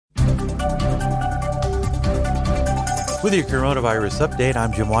With your coronavirus update,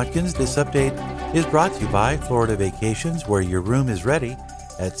 I'm Jim Watkins. This update is brought to you by Florida Vacations, where your room is ready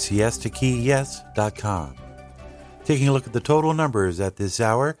at siestakeyyes.com. Taking a look at the total numbers at this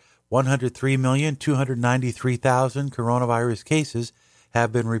hour, 103,293,000 coronavirus cases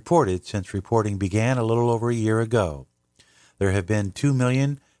have been reported since reporting began a little over a year ago. There have been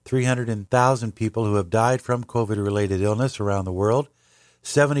 2,300,000 people who have died from COVID-related illness around the world.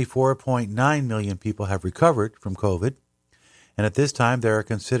 74.9 million people have recovered from COVID. And at this time, there are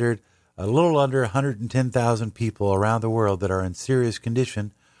considered a little under 110,000 people around the world that are in serious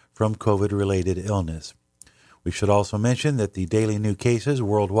condition from COVID-related illness. We should also mention that the daily new cases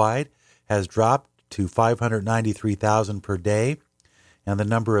worldwide has dropped to 593,000 per day, and the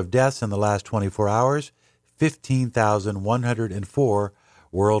number of deaths in the last 24 hours, 15,104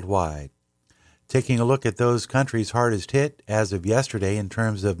 worldwide. Taking a look at those countries hardest hit as of yesterday in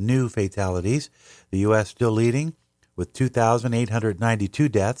terms of new fatalities, the U.S. still leading with 2,892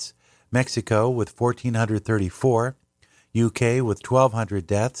 deaths, Mexico with 1,434, UK with 1,200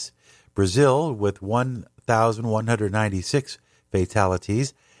 deaths, Brazil with 1,196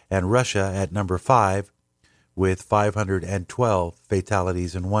 fatalities, and Russia at number 5 with 512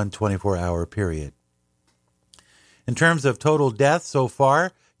 fatalities in one 24-hour period. In terms of total deaths so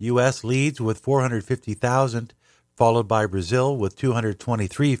far, U.S. leads with 450,000, followed by Brazil with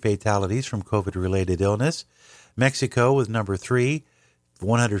 223 fatalities from COVID-related illness. Mexico with number 3,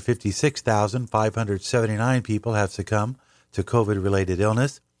 156,579 people have succumbed to COVID-related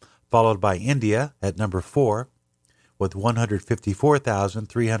illness, followed by India at number 4 with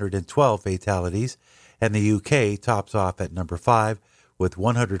 154,312 fatalities, and the UK tops off at number 5 with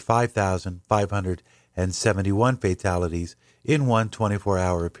 105,571 fatalities in one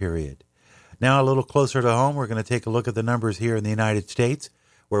 24-hour period. Now a little closer to home, we're going to take a look at the numbers here in the United States,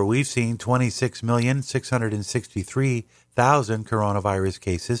 where we've seen 26,663,000 coronavirus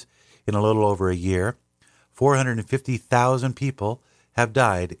cases in a little over a year. 450,000 people have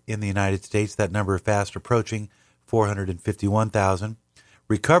died in the United States, that number fast approaching 451,000.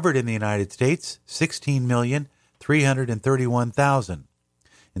 Recovered in the United States, 16,331,000.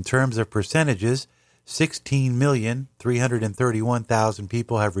 In terms of percentages, 16,331,000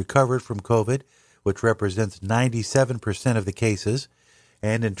 people have recovered from COVID, which represents 97% of the cases.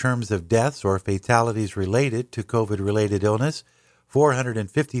 And in terms of deaths or fatalities related to COVID-related illness,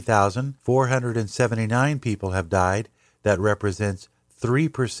 450,479 people have died. That represents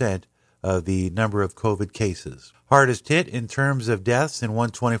 3% of the number of COVID cases. Hardest hit in terms of deaths in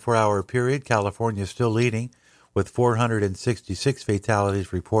one 24-hour period, California is still leading with 466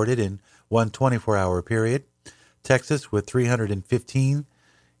 fatalities reported in one 24-hour period. Texas with 315,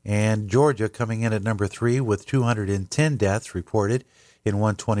 and Georgia coming in at number 3 with 210 deaths reported in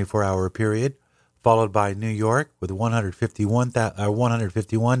one 24-hour period, followed by New York with 151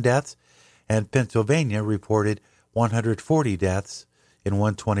 deaths, and Pennsylvania reported 140 deaths in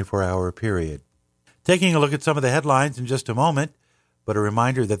one 24-hour period. Taking a look at some of the headlines in just a moment, but a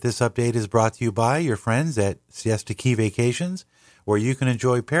reminder that this update is brought to you by your friends at Siesta Key Vacations, where you can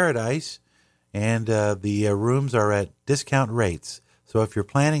enjoy paradise, and the rooms are at discount rates. So if you're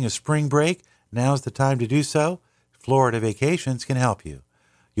planning a spring break, now's the time to do so. Florida Vacations can help you.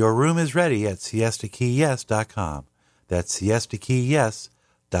 Your room is ready at siestakeyyes.com. That's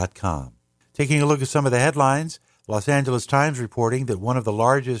siestakeyyes.com. Taking a look at some of the headlines, Los Angeles Times reporting that one of the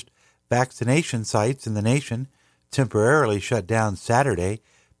largest vaccination sites in the nation temporarily shut down Saturday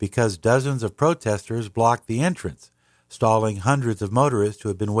because dozens of protesters blocked the entrance, stalling hundreds of motorists who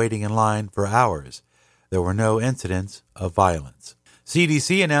had been waiting in line for hours. There were no incidents of violence.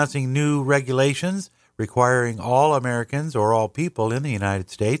 CDC announcing new regulations requiring all Americans or all people in the United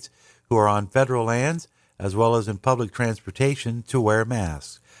States who are on federal lands as well as in public transportation to wear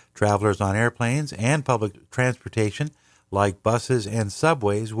masks. Travelers on airplanes and public transportation like buses and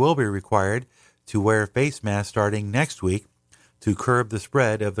subways will be required to wear face masks starting next week to curb the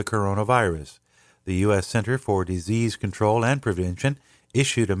spread of the coronavirus. The U.S. Center for Disease Control and Prevention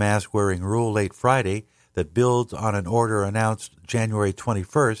issued a mask-wearing rule late Friday that builds on an order announced January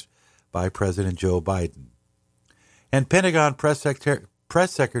 21st by President Joe Biden. And Pentagon Press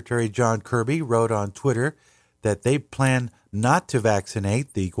Secretary John Kirby wrote on Twitter that they plan not to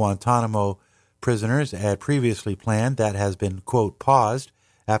vaccinate the Guantanamo prisoners as previously planned. That has been, quote, paused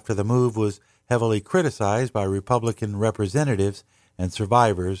after the move was heavily criticized by Republican representatives and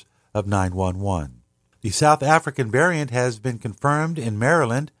survivors of 9/11. The South African variant has been confirmed in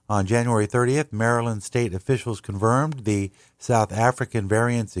Maryland. On January 30th, Maryland state officials confirmed the South African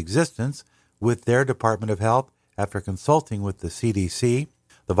variant's existence with their Department of Health after consulting with the CDC.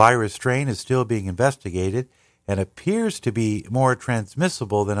 The virus strain is still being investigated and appears to be more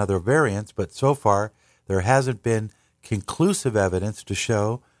transmissible than other variants, but so far there hasn't been conclusive evidence to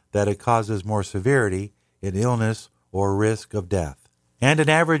show that it causes more severity in illness or risk of death. And an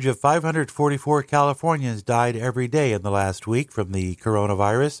average of 544 Californians died every day in the last week from the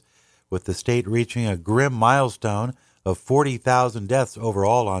coronavirus, with the state reaching a grim milestone of 40,000 deaths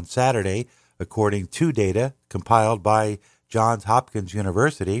overall on Saturday, according to data compiled by Johns Hopkins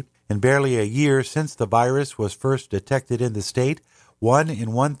University. In barely a year since the virus was first detected in the state, 1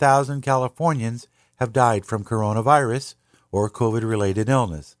 in 1,000 Californians have died from coronavirus or COVID-related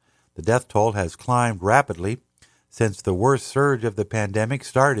illness. The death toll has climbed rapidly since the worst surge of the pandemic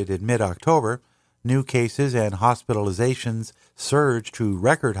started in mid-October. New cases and hospitalizations surged to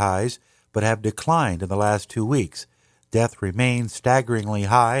record highs but have declined in the last 2 weeks. Death remains staggeringly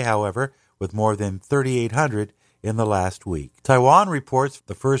high, however, with more than 3,800 in the last week. Taiwan reports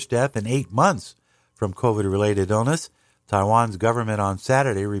the first death in 8 months from COVID-related illness. Taiwan's government on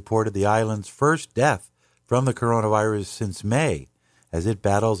Saturday reported the island's first death from the coronavirus since May, as it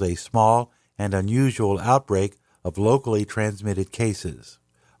battles a small and unusual outbreak of locally transmitted cases.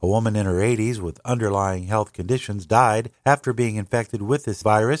 A woman in her 80s with underlying health conditions died after being infected with this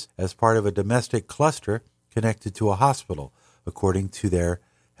virus as part of a domestic cluster connected to a hospital, according to their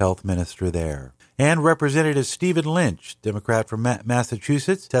health minister there. And Representative Stephen Lynch, Democrat from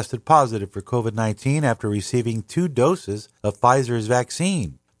Massachusetts, tested positive for COVID-19 after receiving 2 doses of Pfizer's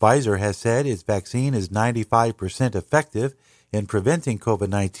vaccine. Pfizer has said its vaccine is 95% effective in preventing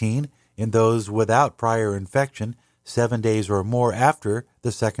COVID-19 in those without prior infection 7 days or more after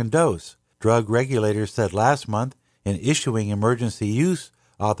the second dose. Drug regulators said last month in issuing emergency use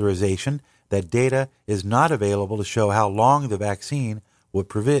authorization that data is not available to show how long the vaccine would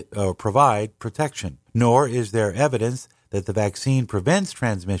provide protection, nor is there evidence that the vaccine prevents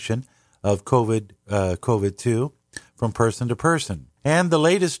transmission of COVID-2 from person to person. And the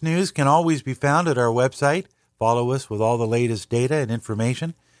latest news can always be found at our website. Follow us with all the latest data and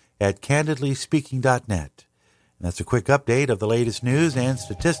information at candidlyspeaking.net. And that's a quick update of the latest news and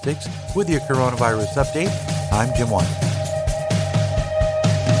statistics with your coronavirus update. I'm Jim White.